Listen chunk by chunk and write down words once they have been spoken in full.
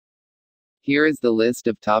Here is the list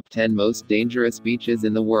of top 10 most dangerous beaches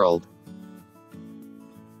in the world.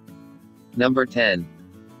 Number 10.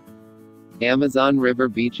 Amazon River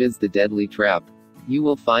Beaches. The deadly trap. You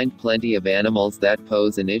will find plenty of animals that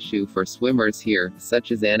pose an issue for swimmers here,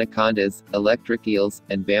 such as anacondas, electric eels,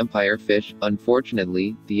 and vampire fish.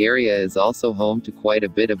 Unfortunately, the area is also home to quite a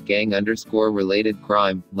bit of gang-related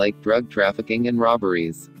crime, like drug trafficking and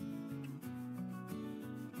robberies.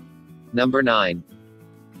 Number 9.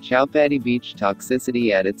 Chowpatty Beach.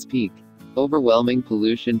 Toxicity at its peak. Overwhelming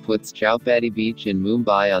pollution puts Chowpatty Beach in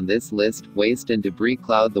Mumbai on this list. Waste and debris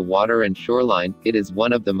cloud the water and shoreline. It is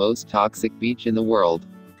one of the most toxic beach in the world.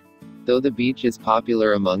 Though the beach is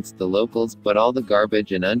popular amongst the locals, but all the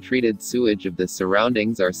garbage and untreated sewage of the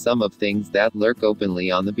surroundings are some of things that lurk openly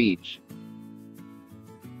on the beach.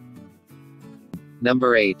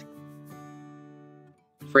 Number 8.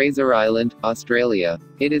 Fraser Island, Australia.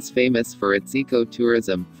 It is famous for its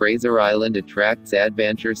eco-tourism. Fraser Island attracts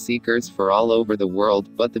adventure seekers from all over the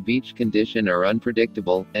world, but the beach conditions are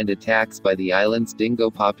unpredictable, and attacks by the island's dingo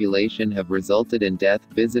population have resulted in death.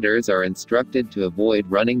 Visitors are instructed to avoid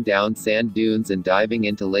running down sand dunes and diving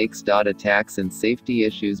into lakes. Attacks and safety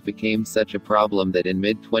issues became such a problem that in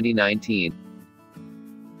mid-2019.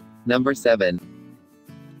 Number 7.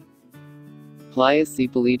 Playa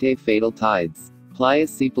Cipolletti. Fatal tides. Playa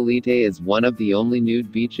Cipolletti is one of the only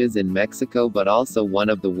nude beaches in Mexico, but also one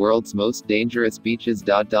of the world's most dangerous beaches.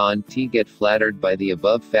 Don't get flattered by the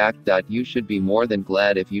above fact. You should be more than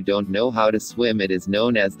glad if you don't know how to swim. It is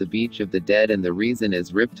known as the beach of the dead, and the reason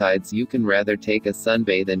is riptides. You can rather take a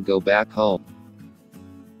sunbathe than go back home.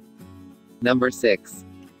 Number 6.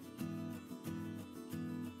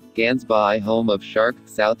 Gansbaai, home of shark,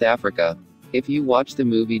 South Africa. If you watch the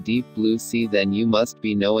movie Deep Blue Sea, then you must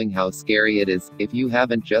be knowing how scary it is. If you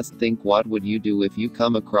haven't, just think, what would you do if you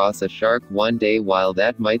come across a shark one day? While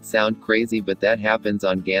that might sound crazy, but that happens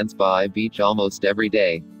on Gansbaai Beach almost every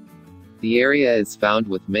day. The area is found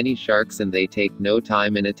with many sharks and they take no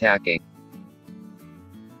time in attacking.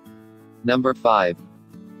 Number 5.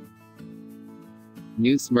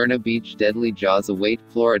 New Smyrna Beach. Deadly jaws await,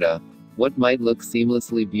 Florida. What might look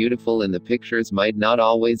seamlessly beautiful in the pictures might not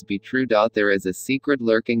always be true. There is a secret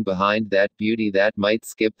lurking behind that beauty that might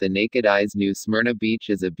skip the naked eyes. New Smyrna Beach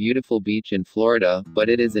is a beautiful beach in Florida, but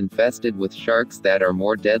it is infested with sharks that are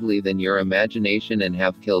more deadly than your imagination and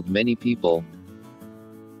have killed many people.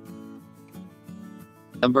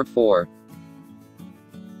 Number 4.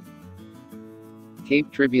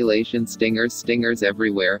 Cape Tribulation. Stingers. Stingers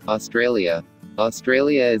everywhere, Australia.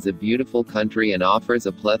 Australia is a beautiful country and offers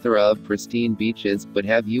a plethora of pristine beaches, but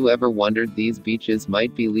have you ever wondered these beaches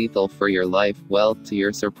might be lethal for your life? Well, to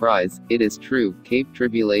your surprise, it is true. Cape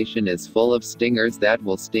Tribulation is full of stingers that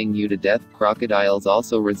will sting you to death. Crocodiles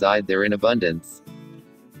also reside there in abundance.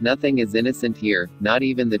 Nothing is innocent here, not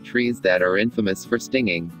even the trees that are infamous for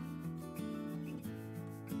stinging.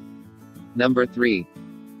 Number 3.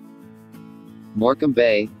 Morecambe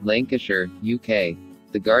Bay, Lancashire, UK.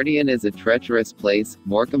 The Guardian is a treacherous place.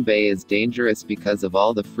 Morecambe Bay is dangerous because of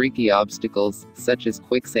all the freaky obstacles, such as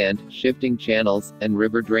quicksand, shifting channels, and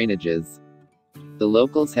river drainages. The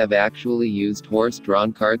locals have actually used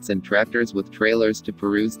horse-drawn carts and tractors with trailers to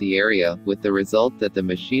peruse the area, with the result that the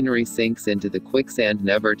machinery sinks into the quicksand,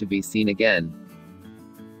 never to be seen again.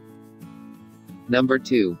 Number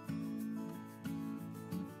 2.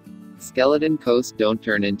 Skeleton Coast. Don't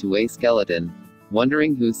turn into a skeleton.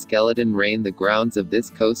 Wondering whose skeleton rained the grounds of this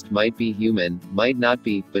coast? Might be human, might not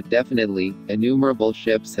be, but definitely. Innumerable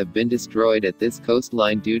ships have been destroyed at this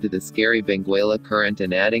coastline due to the scary Benguela current,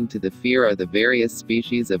 and adding to the fear are the various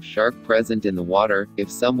species of shark present in the water.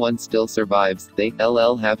 If someone still survives,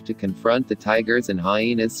 they'll have to confront the tigers and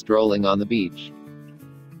hyenas strolling on the beach.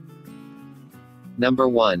 Number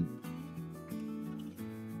 1.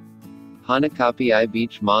 Hanakapi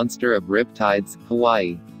Beach. Monster of riptides,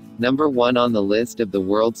 Hawaii. Number 1 on the list of the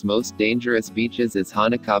world's most dangerous beaches is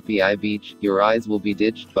Hanakapi Beach. Your eyes will be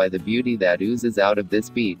ditched by the beauty that oozes out of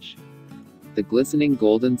this beach. The glistening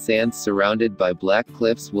golden sands surrounded by black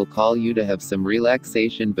cliffs will call you to have some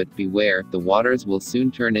relaxation, but beware, the waters will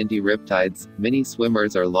soon turn into riptides. Many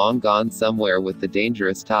swimmers are long gone somewhere with the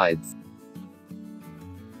dangerous tides.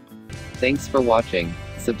 Thanks for watching.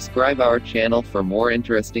 Subscribe our channel for more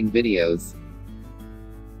interesting videos.